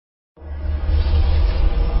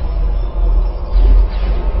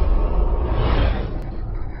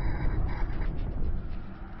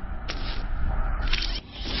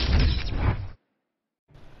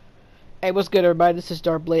Hey, what's good, everybody? This is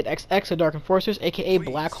DrkBLADExx of Dark Enforcers, aka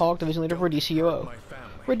Black Hawk, Division Leader for DCUO.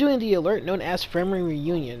 We're doing the alert known as Family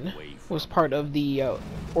Reunion, was part of the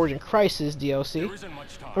Origin Crisis DLC.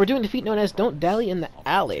 We're doing the feat known as Don't Dally in the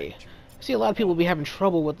Alley. I see a lot of people will be having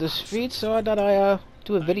trouble with this feat, so I thought I'd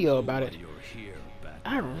do a video about it.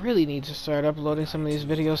 I really need to start uploading some of these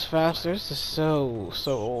videos faster. This is so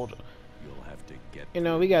old. You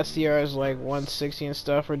know, we got CRs like 160 and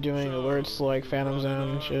stuff. We're doing alerts like Phantom Zone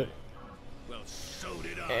and shit.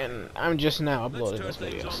 And I'm just now uploading this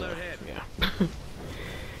video, so yeah.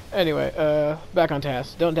 Anyway, back on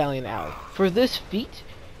task. Don't dally in the alley. For this feat,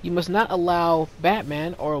 you must not allow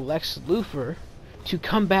Batman or Lex Luthor to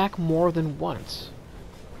come back more than once.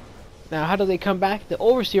 Now, how do they come back? The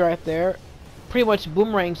Overseer right there pretty much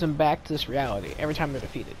boomerangs them back to this reality every time they're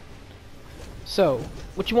defeated. So,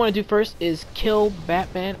 what you want to do first is kill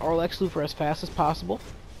Batman or Lex Luthor as fast as possible.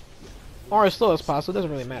 Or as slow as possible, it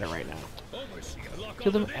doesn't really matter right now.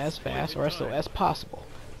 Kill them as fast or as slow as possible.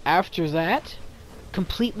 After that,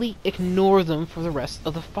 completely ignore them for the rest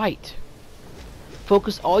of the fight.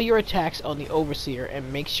 Focus all your attacks on the Overseer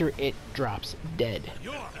and make sure it drops dead.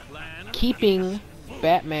 Keeping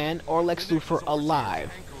Batman or Lex Luthor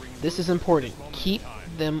alive. This is important. Keep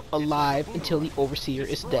them alive until the Overseer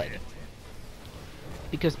is dead.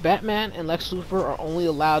 Because Batman and Lex Luthor are only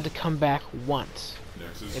allowed to come back once.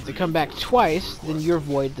 If they come back twice, then you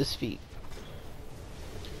avoid this feat.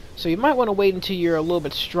 So you might want to wait until you're a little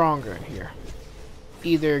bit stronger here.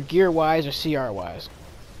 Either gear-wise or CR-wise.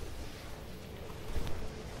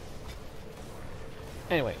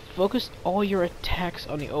 Anyway, focus all your attacks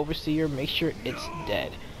on the Overseer, make sure it's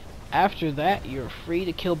dead. After that, you're free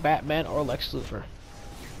to kill Batman or Lex Luthor.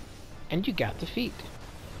 And you got the feat.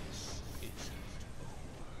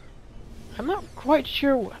 I'm not quite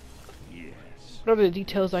sure what other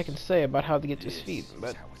details I can say about how to get this feat,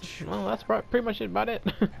 but, well, that's pretty much about it.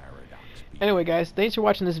 Anyway, guys, thanks for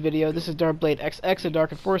watching this video. This is DrkBLADExx of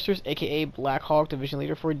Dark Enforcers, aka Black Hawk, Division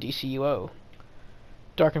Leader for DCUO.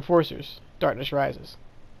 Dark Enforcers, Darkness Rises.